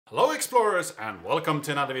Hello explorers and welcome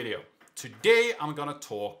to another video. Today I'm gonna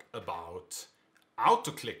talk about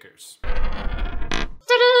auto-clickers.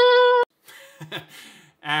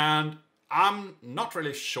 And I'm not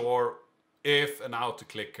really sure if an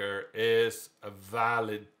auto-clicker is a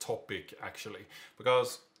valid topic actually,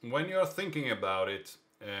 because when you're thinking about it,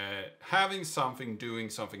 having something doing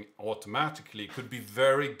something automatically could be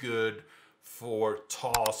very good for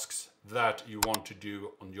tasks that you want to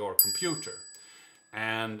do on your computer.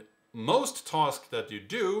 And most tasks that you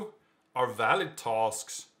do are valid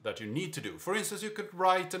tasks that you need to do. For instance, you could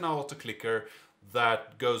write an auto-clicker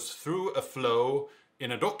that goes through a flow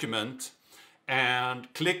in a document and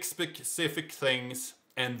clicks specific things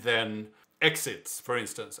and then exits, for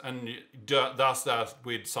instance, and does that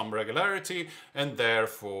with some regularity and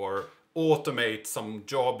therefore automate some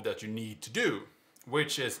job that you need to do,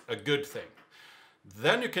 which is a good thing.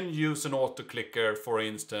 Then you can use an auto-clicker, for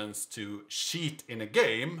instance, to cheat in a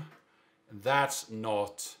game. That's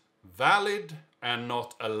not valid and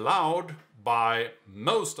not allowed by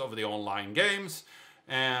most of the online games,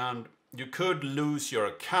 and you could lose your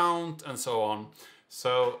account and so on.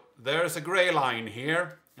 So there's a gray line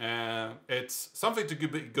here. It's something to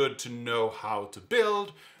be good to know how to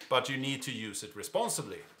build, but you need to use it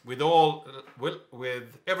responsibly. With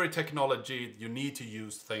every technology, you need to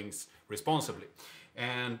use things responsibly.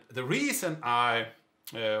 And the reason I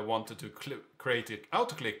wanted to create an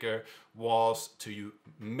auto-clicker was to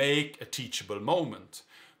make a teachable moment,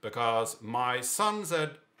 because my son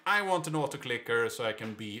said, I want an auto-clicker so I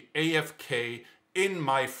can be AFK in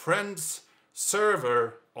my friend's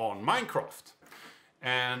server on Minecraft.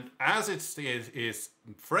 And as it is his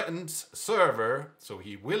friend's server, so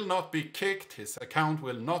he will not be kicked, his account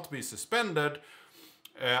will not be suspended,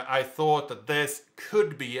 I thought that this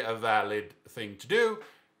could be a valid thing to do.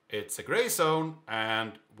 It's a gray zone,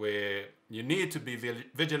 and you need to be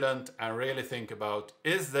vigilant and really think about,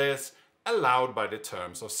 is this allowed by the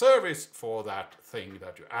terms of service for that thing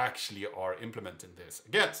that you actually are implementing this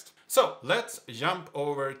against? So let's jump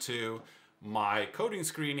over to my coding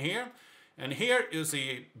screen here. And here you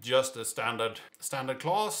see just a standard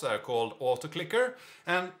class called auto-clicker,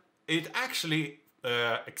 and it actually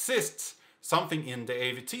exists something in the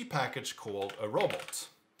AVT package called a robot.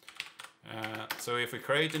 So if we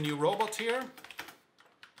create a new robot here,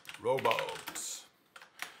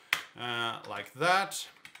 like that,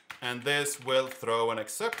 and this will throw an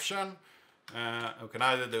exception. We can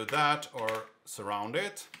either do that or surround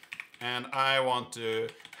it. And I want to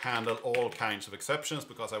handle all kinds of exceptions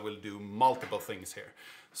because I will do multiple things here.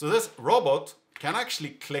 So this robot can actually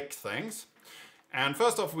click things. And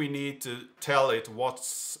first off, we need to tell it what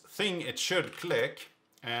thing it should click.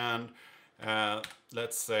 And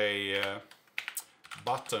let's say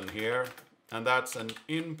button here. And that's an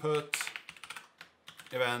input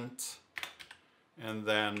event. And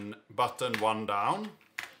then button one down,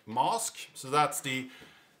 mask. So that's the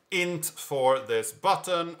int for this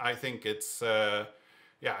button. I think it's,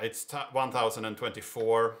 it's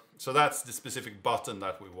 1024. So that's the specific button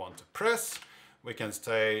that we want to press. We can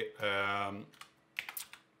say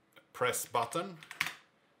press button,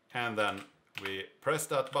 and then we press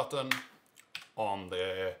that button on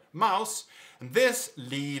the mouse. And this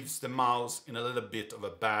leaves the mouse in a little bit of a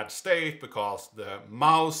bad state because the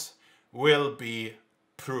mouse will be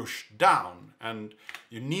pushed down, and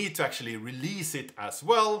you need to actually release it as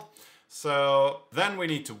well. So then we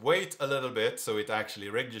need to wait a little bit so it actually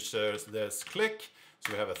registers this click.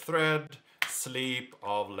 So we have a thread sleep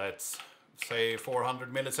of, let's say,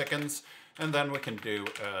 400 milliseconds, and then we can do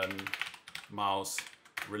a mouse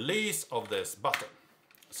release of this button.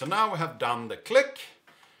 So now we have done the click.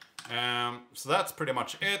 So that's pretty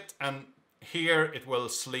much it, and here it will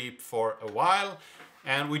sleep for a while.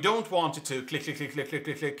 And we don't want it to click, click, click, click, click,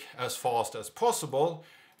 click, click as fast as possible,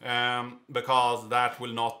 because that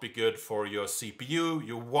will not be good for your CPU.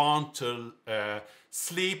 You want to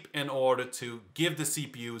sleep in order to give the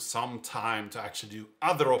CPU some time to actually do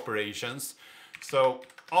other operations. So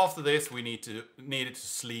after this, we need it to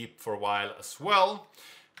sleep for a while as well.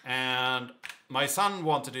 And my son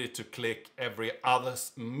wanted it to click every other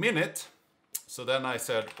minute. So then I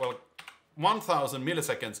said, well, 1000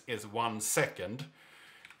 milliseconds is 1 second.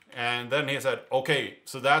 And then he said, okay,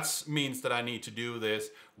 so that means that I need to do this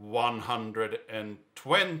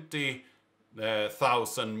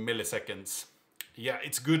 120,000 milliseconds. Yeah,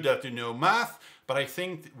 it's good that you know math, but I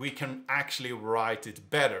think we can actually write it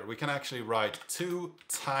better. We can actually write 2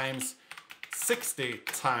 times 60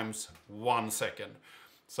 times 1 second.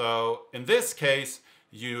 So in this case,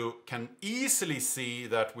 you can easily see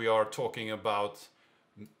that we are talking about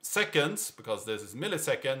seconds, because this is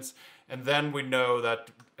milliseconds, and then we know that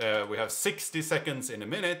we have 60 seconds in a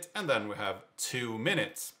minute, and then we have 2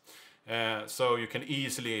 minutes. So you can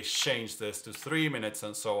easily change this to 3 minutes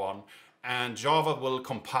and so on. And Java will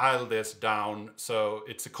compile this down so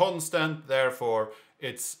it's a constant, therefore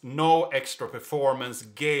it's no extra performance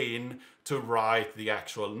gain to write the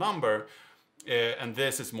actual number, and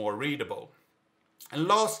this is more readable. And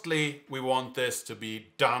lastly, we want this to be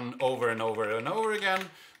done over and over and over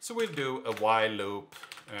again, so we'll do a while loop.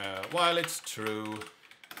 While it's true,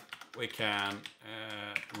 we can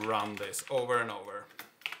run this over and over.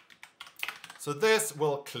 So this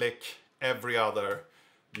will click every other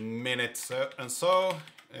minute, and so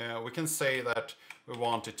we can say that we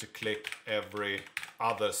want it to click every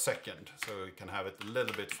other second. So we can have it a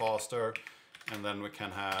little bit faster, and then we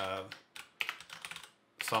can have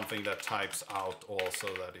something that types out also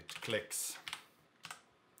that it clicks.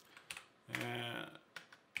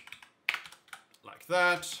 Like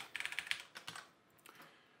that.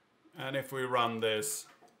 And if we run this,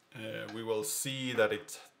 we will see that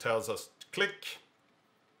it tells us to click,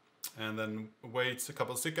 and then waits a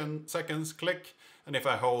couple seconds, click. And if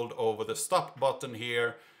I hold over the stop button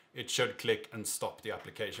here, it should click and stop the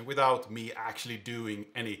application without me actually doing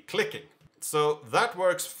any clicking. So that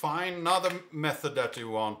works fine. Another method that you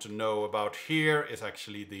want to know about here is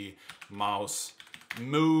actually the mouse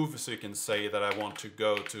move. So you can say that I want to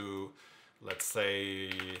go to, let's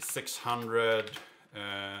say 600,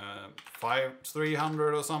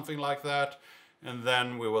 300 or something like that. And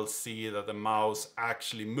then we will see that the mouse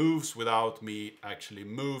actually moves without me actually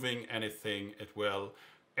moving anything. It will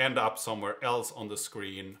end up somewhere else on the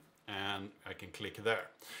screen, and I can click there.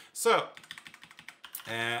 So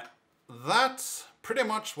that's pretty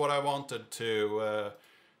much what I wanted to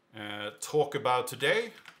talk about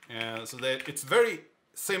today. So that it's very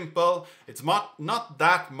simple. It's not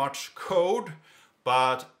that much code,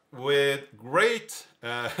 but with great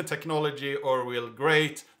technology or with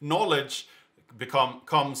great knowledge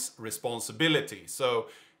comes responsibility. So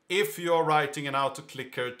if you're writing an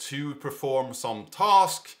auto-clicker to perform some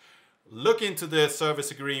task, look into the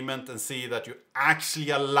service agreement and see that you're actually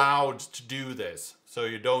allowed to do this. So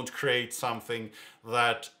you don't create something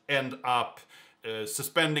that end up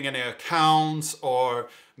suspending any accounts or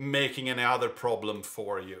making any other problem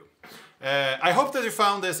for you. I hope that you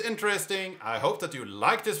found this interesting. I hope that you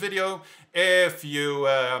liked this video. If you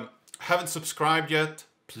haven't subscribed yet,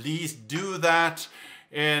 please do that.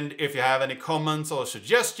 And if you have any comments or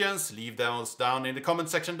suggestions, leave those down in the comment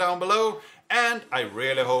section down below. And I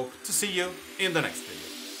really hope to see you in the next video.